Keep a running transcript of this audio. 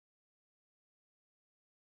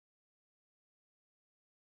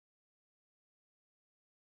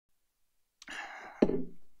Oh,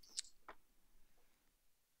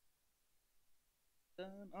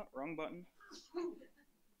 wrong button.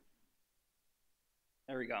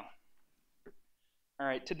 There we go. All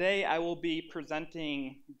right, today I will be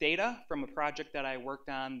presenting data from a project that I worked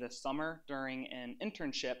on this summer during an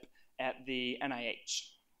internship at the NIH.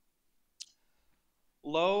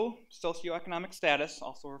 Low socioeconomic status,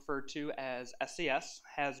 also referred to as SES,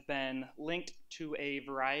 has been linked to a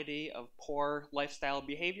variety of poor lifestyle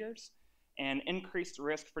behaviors and increased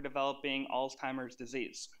risk for developing Alzheimer's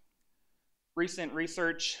disease. Recent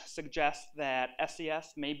research suggests that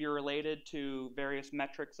SES may be related to various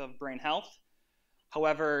metrics of brain health.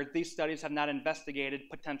 However, these studies have not investigated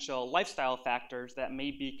potential lifestyle factors that may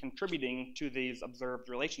be contributing to these observed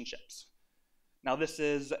relationships. Now, this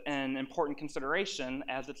is an important consideration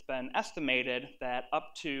as it's been estimated that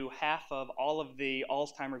up to half of all of the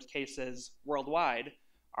Alzheimer's cases worldwide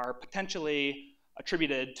are potentially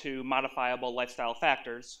attributed to modifiable lifestyle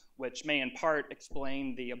factors, which may in part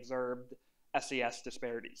explain the observed SES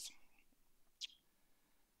disparities.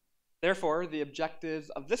 Therefore, the objectives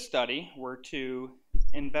of this study were to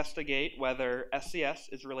investigate whether SES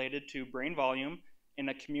is related to brain volume in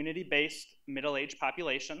a community-based middle-aged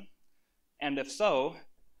population, and if so,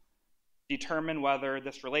 determine whether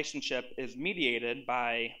this relationship is mediated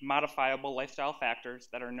by modifiable lifestyle factors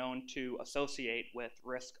that are known to associate with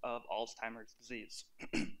risk of Alzheimer's disease.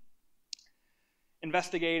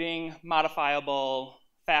 Investigating modifiable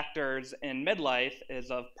factors in midlife is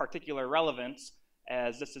of particular relevance,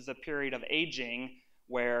 as this is a period of aging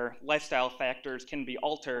where lifestyle factors can be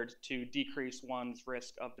altered to decrease one's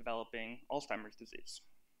risk of developing Alzheimer's disease.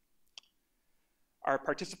 Our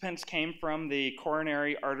participants came from the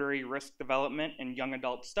Coronary Artery Risk Development in Young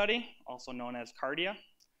Adult Study, also known as CARDIA.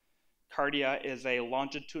 CARDIA is a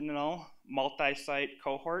longitudinal multi-site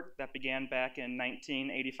cohort that began back in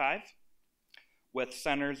 1985 with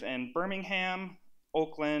centers in Birmingham,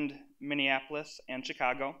 Oakland, Minneapolis, and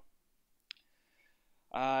Chicago.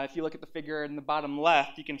 If you look at the figure in the bottom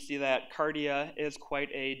left, you can see that CARDIA is quite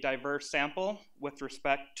a diverse sample with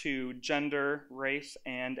respect to gender, race,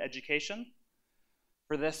 and education.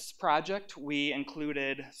 For this project, we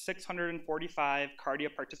included 645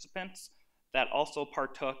 CARDIA participants that also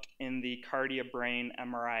partook in the CARDIA brain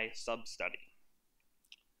MRI sub-study.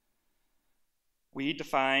 We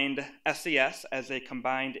defined SES as a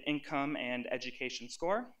combined income and education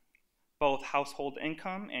score. Both household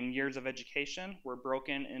income and years of education were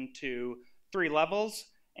broken into 3 levels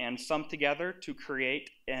and summed together to create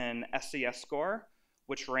an SES score,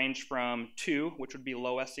 which ranged from 2, which would be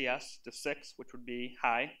low SES, to 6, which would be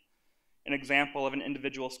high. An example of an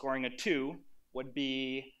individual scoring a 2 would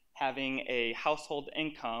be having a household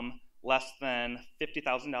income less than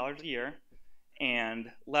 $50,000 a year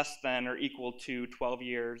and less than or equal to 12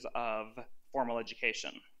 years of formal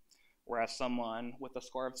education. Whereas someone with a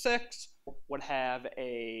score of 6 would have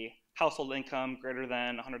a household income greater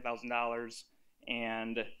than $100,000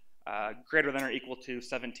 and greater than or equal to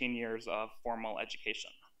 17 years of formal education.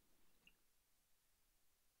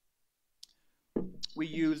 We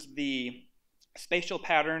use the spatial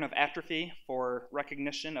pattern of atrophy for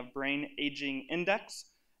recognition of brain aging index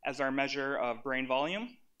as our measure of brain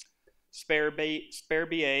volume.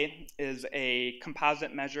 SPARE-BA is a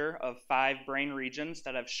composite measure of 5 brain regions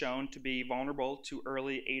that have shown to be vulnerable to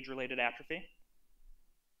early age-related atrophy.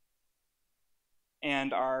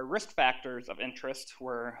 And our risk factors of interest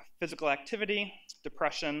were physical activity,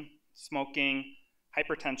 depression, smoking,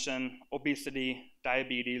 hypertension, obesity,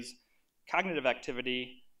 diabetes, cognitive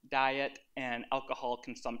activity, diet, and alcohol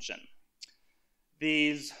consumption.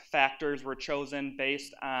 These factors were chosen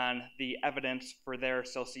based on the evidence for their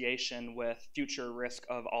association with future risk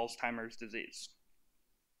of Alzheimer's disease.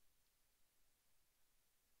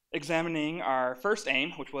 Examining our first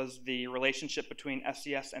aim, which was the relationship between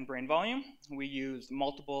SES and brain volume, we used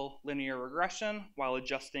multiple linear regression while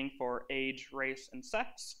adjusting for age, race, and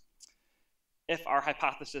sex. If our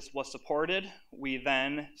hypothesis was supported, we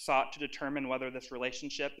then sought to determine whether this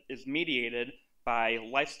relationship is mediated by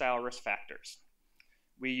lifestyle risk factors.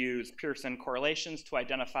 We used Pearson correlations to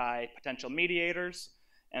identify potential mediators,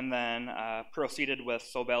 and then proceeded with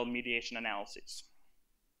Sobel mediation analyses.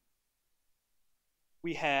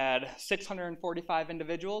 We had 645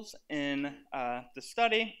 individuals in the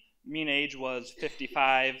study. Mean age was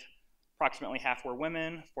 55, approximately half were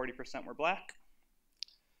women, 40% were Black.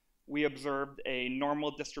 We observed a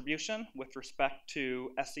normal distribution with respect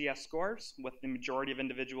to SES scores, with the majority of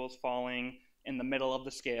individuals falling in the middle of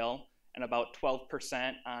the scale and about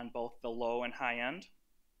 12% on both the low and high end.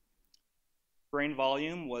 Brain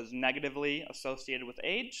volume was negatively associated with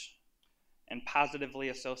age and positively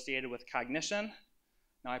associated with cognition,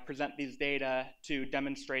 Now I present these data to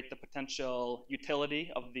demonstrate the potential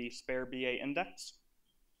utility of the SPARE BA index.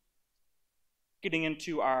 Getting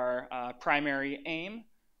into our primary aim,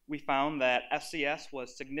 we found that SCS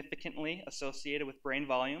was significantly associated with brain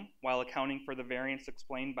volume while accounting for the variance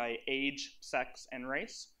explained by age, sex, and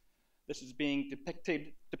race. This is being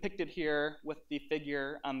depicted here with the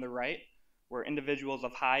figure on the right, where individuals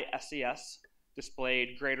of high SCS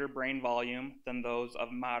displayed greater brain volume than those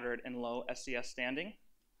of moderate and low SCS standing.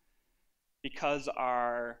 Because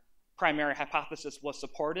our primary hypothesis was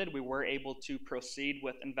supported, we were able to proceed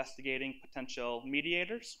with investigating potential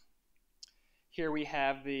mediators. Here we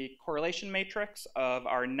have the correlation matrix of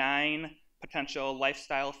our 9 potential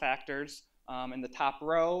lifestyle factors in the top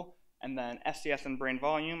row, and then SCS and brain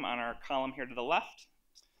volume on our column here to the left.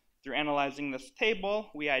 Through analyzing this table,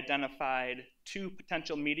 we identified 2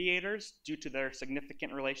 potential mediators due to their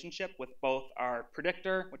significant relationship with both our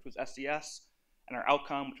predictor, which was SCS, and our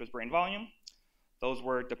outcome, which was brain volume. Those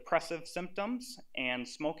were depressive symptoms and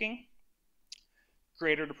smoking.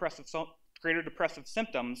 Greater depressive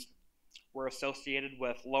symptoms were associated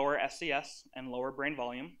with lower SCS and lower brain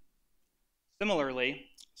volume. Similarly,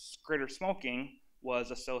 greater smoking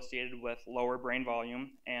was associated with lower brain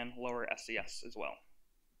volume and lower SCS as well.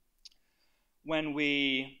 When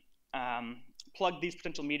we plugged these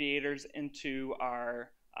potential mediators into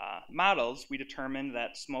our models, we determined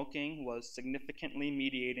that smoking was significantly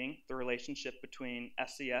mediating the relationship between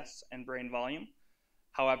SCS and brain volume.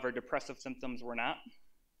 However, depressive symptoms were not.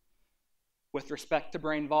 With respect to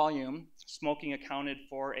brain volume, smoking accounted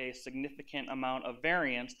for a significant amount of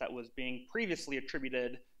variance that was being previously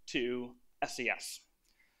attributed to SCS,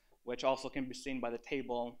 which also can be seen by the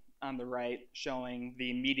table on the right showing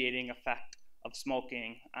the mediating effect of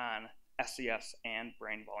smoking on SCS and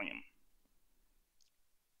brain volume.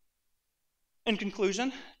 In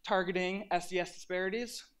conclusion, targeting SCS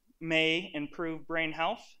disparities may improve brain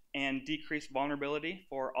health and decrease vulnerability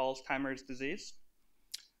for Alzheimer's disease.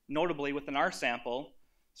 Notably, within our sample,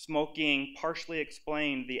 smoking partially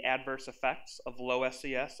explained the adverse effects of low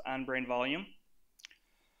SCS on brain volume,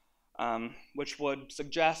 which would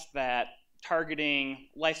suggest that targeting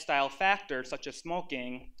lifestyle factors such as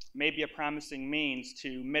smoking may be a promising means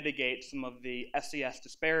to mitigate some of the SCS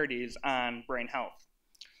disparities on brain health.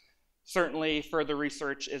 Certainly, further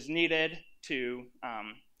research is needed to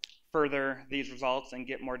further these results and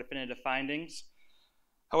get more definitive findings.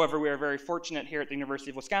 However, we are very fortunate here at the University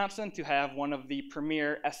of Wisconsin to have one of the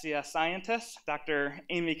premier SCS scientists, Dr.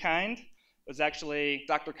 Amy Kind. It was actually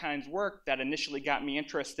Dr. Kind's work that initially got me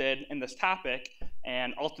interested in this topic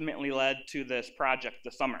and ultimately led to this project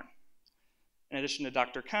this summer. In addition to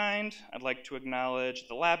Dr. Kind, I'd like to acknowledge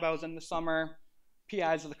the lab I was in this summer,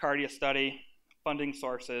 PIs of the CARDIA study, funding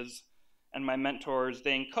sources, and my mentors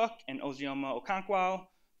Dane Cook and Ozioma Okonkwo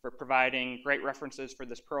for providing great references for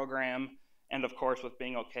this program, and of course with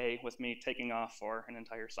being okay with me taking off for an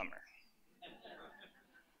entire summer.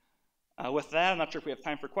 With that, I'm not sure if we have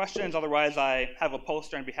time for questions. Otherwise, I have a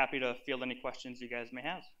poster and I'd be happy to field any questions you guys may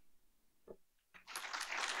have.